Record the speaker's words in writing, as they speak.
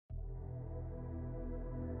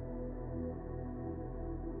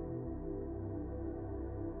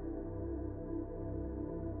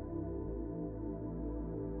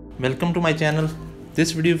Welcome to my channel.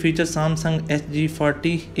 This video features Samsung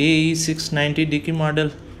SG40 AE690 DQ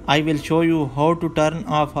model. I will show you how to turn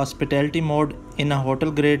off hospitality mode in a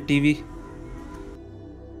hotel grade TV.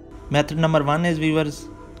 Method number 1 is viewers.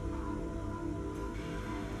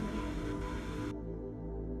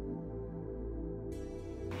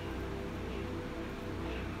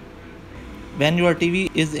 When your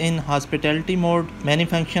TV is in hospitality mode, many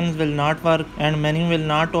functions will not work and menu will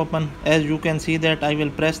not open. As you can see that I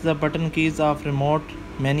will press the button keys of remote,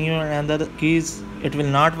 menu and other keys. It will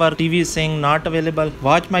not work. TV is saying not available.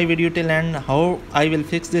 Watch my video till end how I will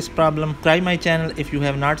fix this problem. Subscribe my channel if you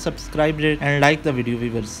have not subscribed it and like the video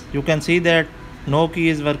viewers. You can see that no key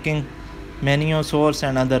is working, menu, source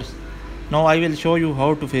and others. Now I will show you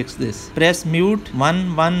how to fix this. Press mute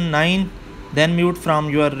 119. Then mute from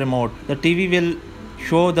your remote. The TV will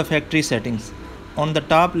show the factory settings. On the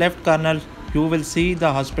top left corner you will see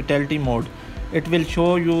the hospitality mode. It will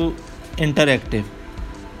show you interactive.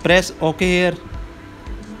 Press OK here.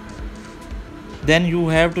 Then you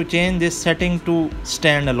have to change this setting to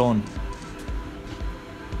standalone.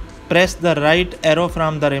 Press the right arrow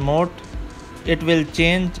from the remote. It will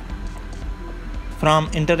change from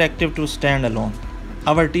interactive to standalone.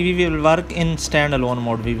 Our TV will work in standalone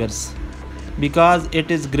mode viewers, because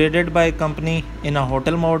it is graded by company in a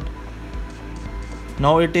hotel mode.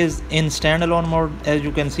 Now it is in standalone mode, as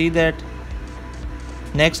you can see that.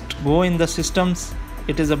 Next, go in the systems.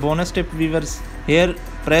 It is a bonus tip viewers. Here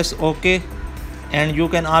press OK, and you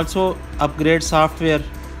can also upgrade software.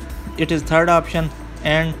 It is third option,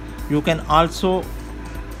 and you can also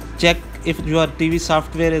check if your TV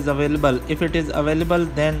software is available. If it is available,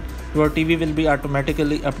 then your TV will be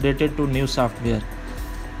automatically updated to new software.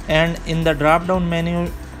 And in the drop down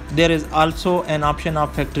menu there is also an option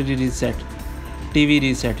of factory reset, TV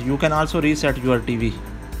reset. You can also reset your TV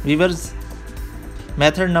viewers.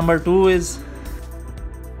 Method number 2 is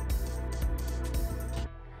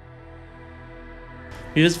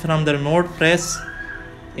use from the remote. Press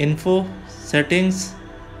info, settings,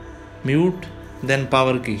 mute, then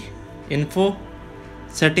power key. Info,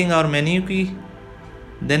 setting or menu key,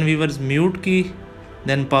 then viewers mute key,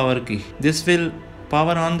 then power key. This will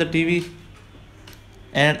power on the TV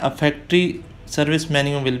and a factory service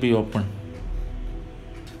menu will be open.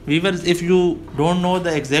 Viewers, if you don't know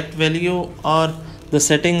the exact value or the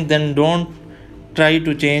setting, then don't try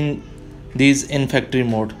to change these in factory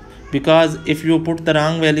mode, because if you put the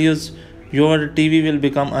wrong values, your TV will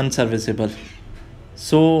become unserviceable.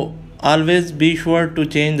 So always be sure to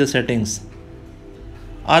change the settings.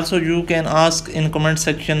 Also, you can ask in comment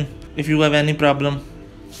section if you have any problem.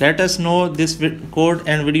 Let us know this code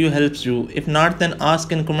and video helps you. If not, then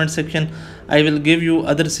ask in comment section. I will give you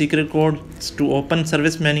other secret codes to open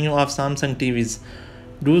service menu of Samsung TVs.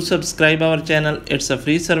 Do subscribe our channel. It's a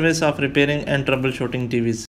free service of repairing and troubleshooting TVs.